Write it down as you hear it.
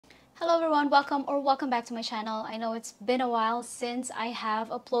Hello everyone, welcome back to my channel. I know it's been a while since I have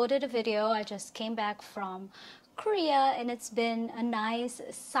uploaded a video. I just came back from Korea and it's been a nice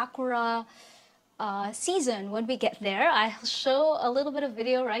sakura season. When we get there, I'll show a little bit of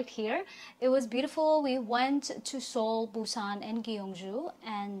video right here. It was beautiful. We went to Seoul, Busan, and Gyeongju,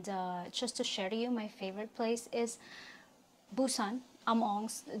 and just to share to you, my favorite place is Busan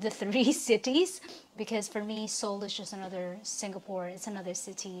amongst the three cities, because for me Seoul is just another Singapore, it's another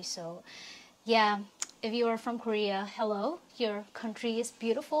city. So yeah, if you are from Korea, hello, your country is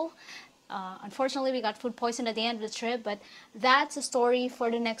beautiful. Unfortunately we got food poisoned at the end of the trip, but that's a story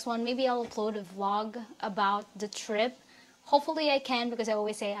for the next one. Maybe I'll upload a vlog about the trip. Hopefully I can, because I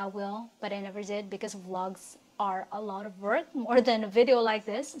always say I will, but I never did because vlogs are a lot of work, more than a video like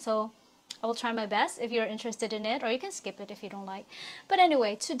this. So I will try my best if you're interested in it, or you can skip it if you don't like. But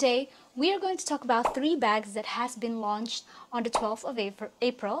anyway, today we are going to talk about 3 bags that has been launched on the 12th of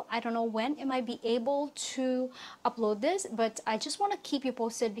April. I don't know when I might be able to upload this, but I just want to keep you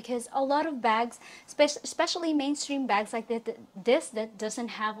posted, because a lot of bags, especially mainstream bags like this that doesn't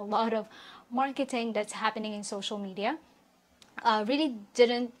have a lot of marketing that's happening in social media, really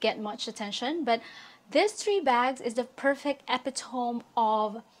didn't get much attention. But this 3 bags is the perfect epitome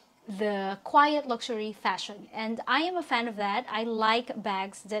of the quiet luxury fashion, and I am a fan of that. I like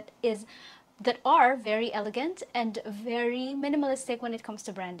bags that are very elegant and very minimalistic when it comes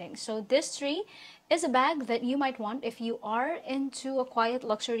to branding. So this 3 is a bag that you might want if you are into a quiet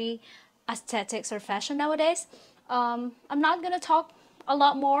luxury aesthetics or fashion nowadays. I'm not gonna talk a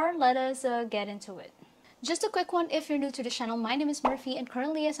lot more. Let us get into it. Just a quick one, if you're new to the channel, my name is Murphy, and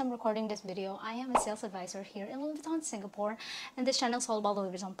currently as I'm recording this video, I am a sales advisor here in Louis Vuitton, Singapore, and this channel is all about Louis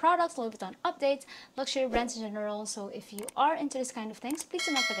Vuitton products, Louis Vuitton updates, luxury brands in general. So if you are into this kind of things, please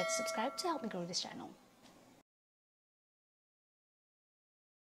do not forget to subscribe to help me grow this channel.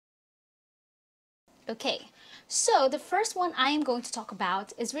 Okay, so the first one I am going to talk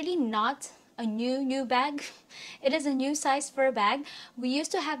about is really not a new bag. It is a new size for a bag. We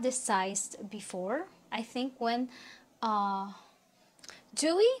used to have this size before, I think when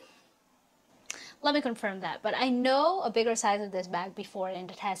do we? Let me confirm that, but I know a bigger size of this bag before,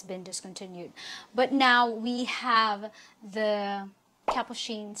 and it has been discontinued. But now we have the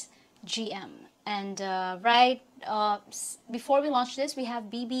Capucines GM, and before we launched this, we have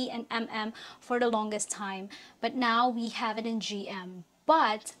BB and MM for the longest time, but now we have it in GM.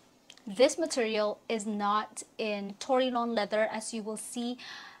 But this material is not in Torillon leather, as you will see,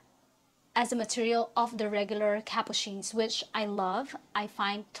 as the material of the regular Capucines, which I love. I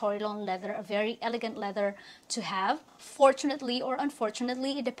find Torillon leather a very elegant leather to have. Fortunately or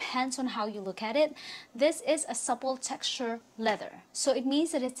unfortunately, it depends on how you look at it. This is a supple texture leather, so it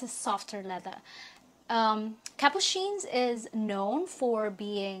means that it's a softer leather. Capucines is known for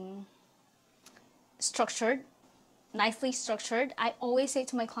being structured, nicely structured. I always say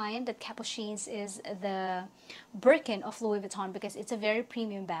to my client that Capucines is the Birkin of Louis Vuitton, because it's a very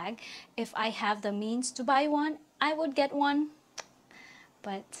premium bag. If I have the means to buy one, I would get one,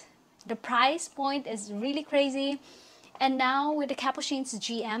 but the price point is really crazy. And now with the Capucines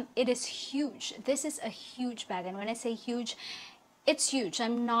GM, it is huge. This is a huge bag, and when I say huge, it's huge.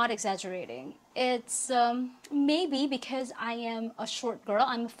 I'm not exaggerating. It's maybe because I am a short girl,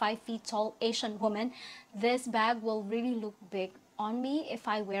 I'm a 5 feet tall Asian woman, this bag will really look big on me if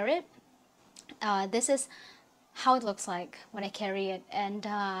I wear it. This is how it looks like when I carry it, and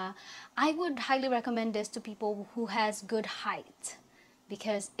I would highly recommend this to people who has good height,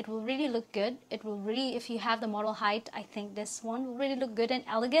 because it will really look good. It will really, if you have the model height, I think this one will really look good and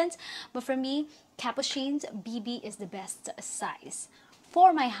elegant. But for me, Capucines BB is the best size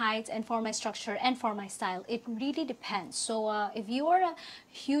for my height and for my structure and for my style. It really depends. So if you are a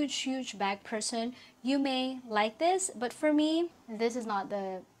huge bag person, you may like this, but for me, this is not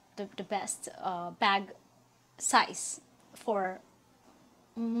the best bag size for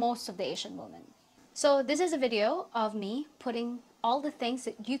most of the Asian women. So this is a video of me putting all the things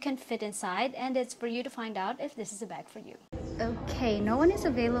that you can fit inside, and it's for you to find out if this is a bag for you. Okay, no one is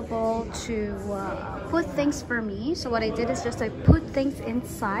available to put things for me, so what I did is just I put things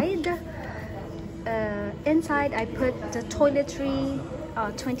inside. Inside I put the toiletry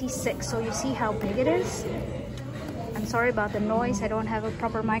 26, so you see how big it is. I'm sorry about the noise, I don't have a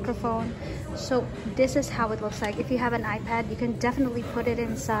proper microphone. So this is how it looks like. If you have an iPad, you can definitely put it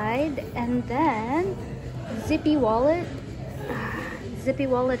inside. And then zippy wallet. Zippy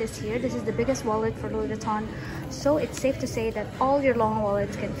wallet is here. This is the biggest wallet for Louis Vuitton, so it's safe to say that all your long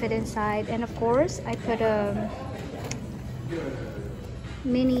wallets can fit inside. And of course, I put a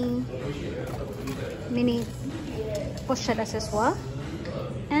mini pochette accessoire,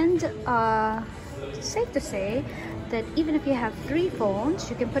 and And safe to say that even if you have 3 phones,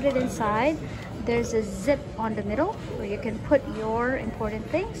 you can put it inside. There's a zip on the middle where you can put your important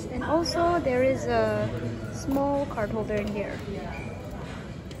things, and also there is a small card holder in here.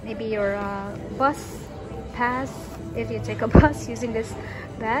 Maybe your bus pass if you take a bus using this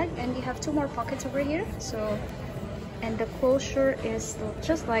bag. And you have 2 more pockets over here. So, and the closure is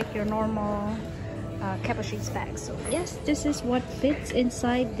just like your normal Capucines bag. So yes, this is what fits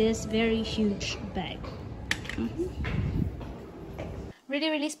inside this very huge bag.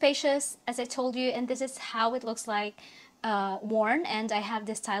 Really spacious, as I told you, and this is how it looks like worn. And I have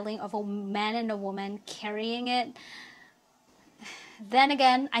this styling of a man and a woman carrying it. Then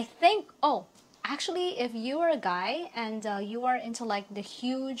again, I think, oh, actually, if you are a guy and you are into like the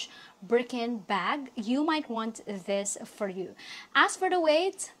huge Birkin bag, you might want this for you. As for the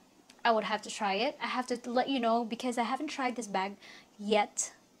weight, I would have to try it. I have to let you know because I haven't tried this bag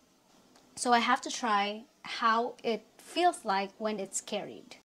yet. So I have to try how it feels like when it's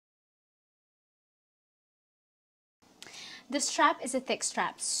carried. The strap is a thick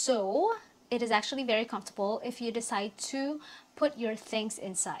strap, so it is actually very comfortable if you decide to put your things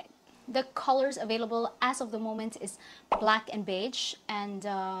inside. The colors available as of the moment is black and beige, and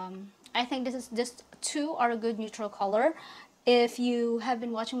I think this 2 are a good neutral color. If you have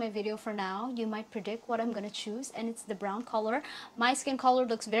been watching my video for now, you might predict what I'm gonna choose, and it's the brown color. My skin color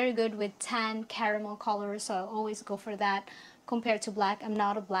looks very good with tan caramel color, so I always go for that compared to black. I'm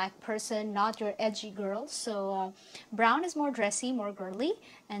not a black person, not your edgy girl, so brown is more dressy, more girly,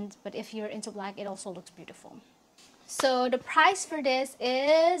 but if you're into black, it also looks beautiful. So the price for this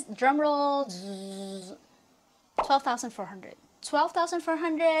is, drumroll, 12,400.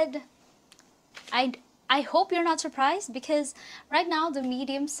 12,400. I hope you're not surprised, because right now the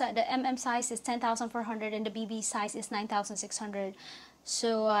medium size, the MM size is 10,400 and the BB size is 9,600.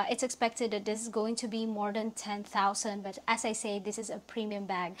 So it's expected that this is going to be more than 10,000. But as I say, this is a premium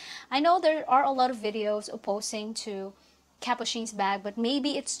bag. I know there are a lot of videos opposing to Capucines bag, but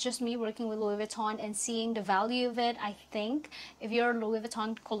maybe it's just me working with Louis Vuitton and seeing the value of it. I think if you're a Louis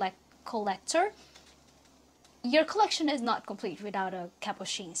Vuitton collector, your collection is not complete without a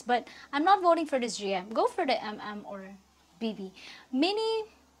Capucines. But I'm not voting for this GM. Go for the MM or BB. Mini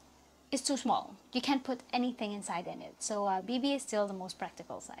is too small. You can't put anything inside in it. So BB is still the most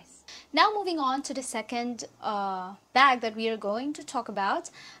practical size. Now moving on to the second bag that we are going to talk about.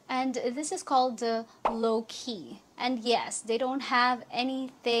 And this is called the Lowkey. And yes, they don't have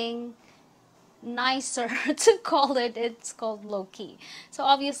anything nicer to call it. It's called Lowkey. So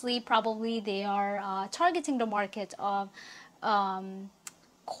obviously, probably they are targeting the market of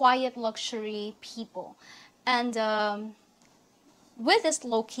quiet luxury people. And with this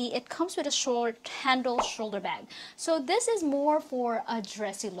Lowkey, it comes with a short handle shoulder bag. So this is more for a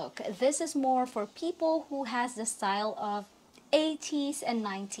dressy look. This is more for people who has the style of 80s and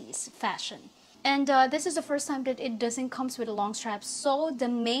 90s fashion. And this is the first time that it doesn't comes with a long strap. So the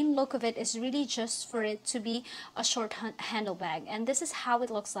main look of it is really just for it to be a short handle bag. And this is how it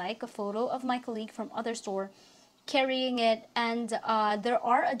looks like. A photo of my colleague from other store carrying it. And there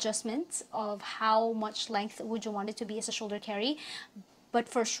are adjustments of how much length would you want it to be as a shoulder carry. But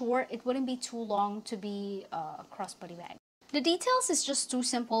for sure, it wouldn't be too long to be a crossbody bag. The details is just too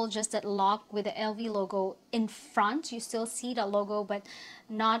simple, just that lock with the LV logo in front. You still see the logo, but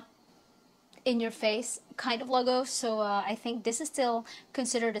not in your face kind of logo. So I think this is still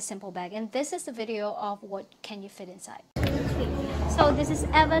considered a simple bag, and this is the video of what can you fit inside. So this is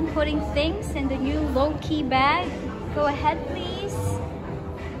Evan putting things in the new Lowkey bag. Go ahead please.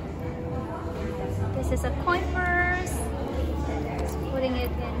 This is a coin purse. Just putting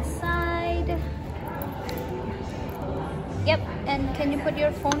it inside. Yep, and can you put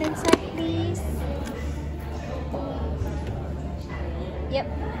your phone inside please? Yep.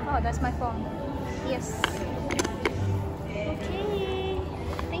 Oh, that's my phone. Yes. Okay.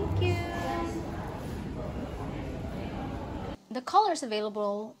 Thank you. The colors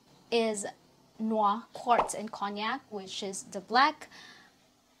available is Noir, Quartz, and Cognac, which is the black,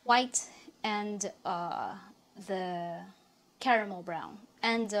 white, and the caramel brown.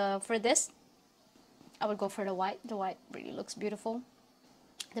 And for this, I would go for the white. The white really looks beautiful.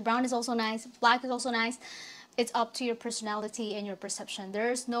 The brown is also nice. Black is also nice. It's up to your personality and your perception.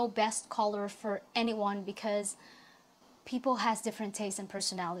 There's no best color for anyone because people has different tastes and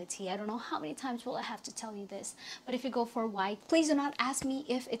personality. I don't know how many times will I have to tell you this, but if you go for white, please do not ask me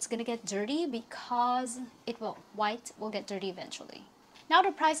if it's gonna get dirty, because it will. White will get dirty eventually. Now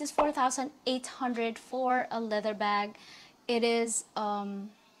the price is 4,800 for a leather bag. It is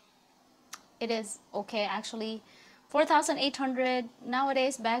okay actually. 4,800.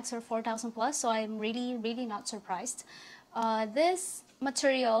 Nowadays bags are 4,000 plus, so I'm really not surprised. This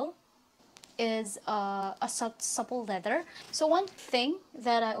material is a supple leather. So one thing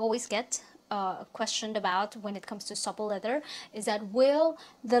that I always get questioned about when it comes to supple leather is that will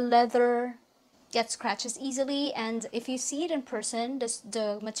the leather get scratches easily? And if you see it in person,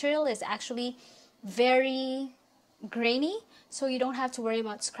 the material is actually very grainy, so you don't have to worry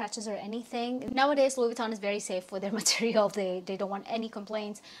about scratches or anything. Nowadays Louis Vuitton is very safe with their material. They don't want any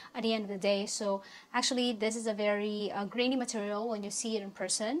complaints at the end of the day. So actually this is a very grainy material when you see it in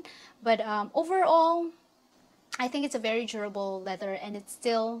person, but overall I think it's a very durable leather, and it's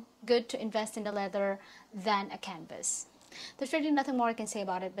still good to invest in the leather than a canvas. There's really nothing more I can say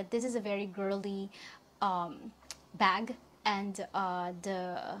about it, but this is a very girly bag, and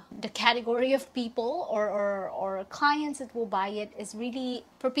the category of people or clients that will buy it is really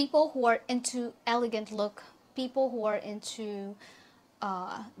for people who are into elegant look, people who are into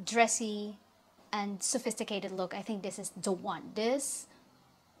dressy and sophisticated look. I think this is the one. This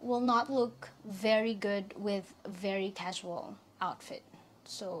will not look very good with very casual outfit.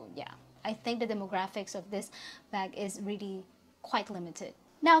 So yeah, I think the demographics of this bag is really quite limited.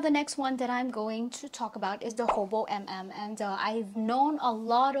 Now the next one that I'm going to talk about is the Hobo and I've known a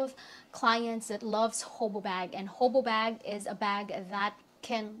lot of clients that loves Hobo bag, and Hobo bag is a bag that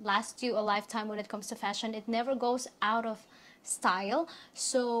can last you a lifetime when it comes to fashion. It never goes out of style.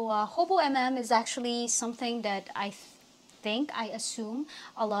 So Hobo is actually something that I assume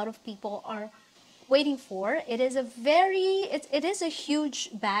a lot of people are waiting for. It is a it is a huge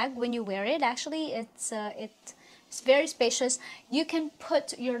bag when you wear it. Actually, it's very spacious. You can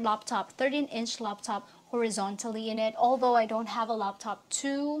put your laptop, 13-inch laptop, horizontally in it. Although I don't have a laptop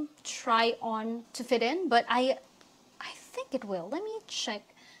to try on to fit in, but I think it will. Let me check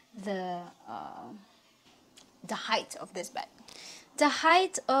the height of this bag. The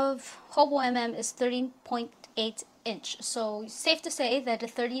height of Hobo is 13.8 inch. So safe to say that a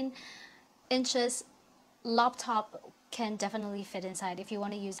 13 inches laptop can definitely fit inside if you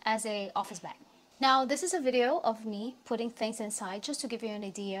want to use as a office bag. Now this is a video of me putting things inside just to give you an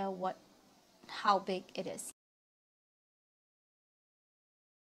idea how big it is.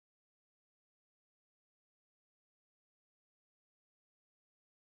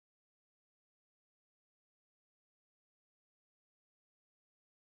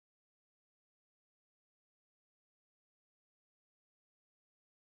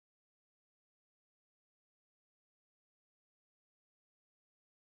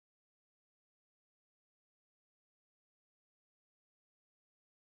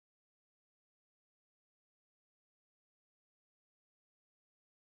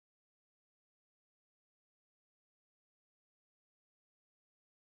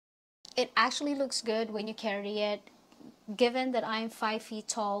 It actually looks good when you carry it. Given that I'm 5 feet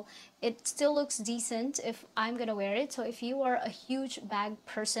tall, it still looks decent if I'm gonna wear it. So if you are a huge bag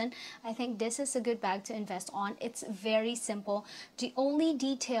person, I think this is a good bag to invest on. It's very simple. The only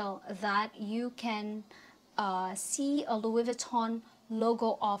detail that you can see a Louis Vuitton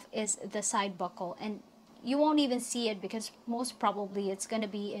logo of is the side buckle, and you won't even see it because most probably it's gonna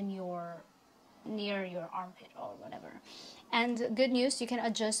be in near your armpit or whatever. And good news, you can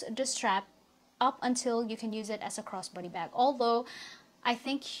adjust the strap up until you can use it as a crossbody bag. Although I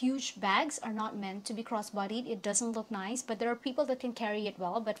think huge bags are not meant to be crossbodied. It doesn't look nice, but there are people that can carry it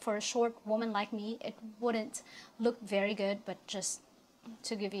well. But for a short woman like me, it wouldn't look very good. But just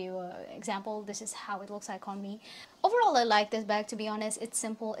to give you an example, this is how it looks like on me. Overall, I like this bag, to be honest. It's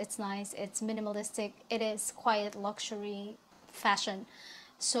simple, it's nice, it's minimalistic, it is quiet luxury fashion.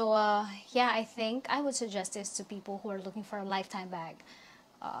 So yeah, I think I would suggest this to people who are looking for a lifetime bag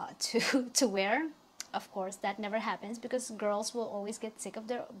to wear. Of course, that never happens because girls will always get sick of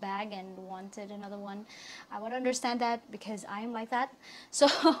their bag and wanted another one. I would understand that because I am like that. So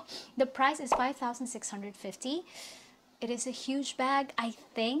the price is 5,650. It is a huge bag. I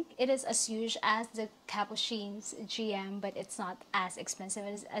think it is as huge as the Capucines GM, but it's not as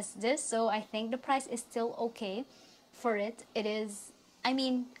expensive as this. So I think the price is still okay for it. It is, I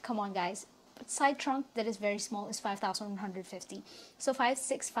mean, come on guys. Side trunk that is very small is 5,150. So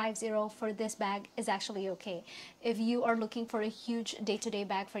 5,650 for this bag is actually okay. If you are looking for a huge day-to-day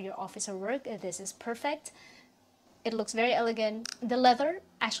bag for your office or work, this is perfect. It looks very elegant. The leather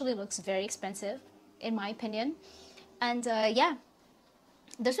actually looks very expensive in my opinion. And yeah,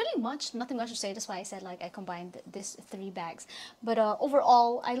 there's really nothing much to say. That's why I said like I combined these three bags. But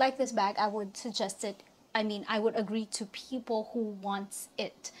overall, I like this bag. I would suggest it. I mean, I would agree to people who wants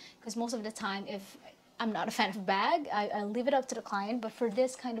it, because most of the time, if I'm not a fan of bag, I leave it up to the client. But for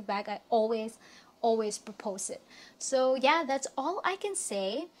this kind of bag, I always always propose it. So yeah, that's all I can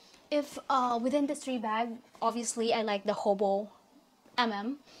say. If within the 3 bag, obviously I like the Hobo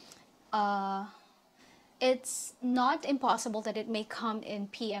it's not impossible that it may come in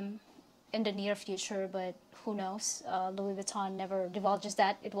PM in the near future, but who knows? Louis Vuitton never divulges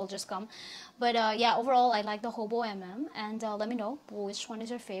that. It will just come. But yeah, overall, I like the Hobo and let me know which one is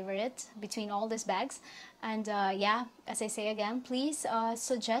your favorite between all these bags. And yeah, as I say again, please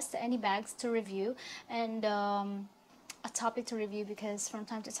suggest any bags to review and a topic to review, because from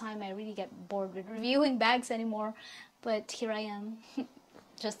time to time I really get bored with reviewing bags anymore. But here I am,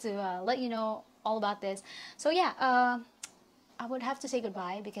 just to let you know all about this. So yeah, I would have to say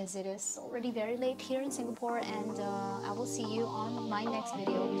goodbye because it is already very late here in Singapore, and I will see you on my next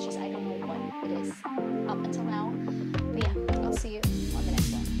video, which is, I don't know what it is up until now, but yeah, I'll see you on the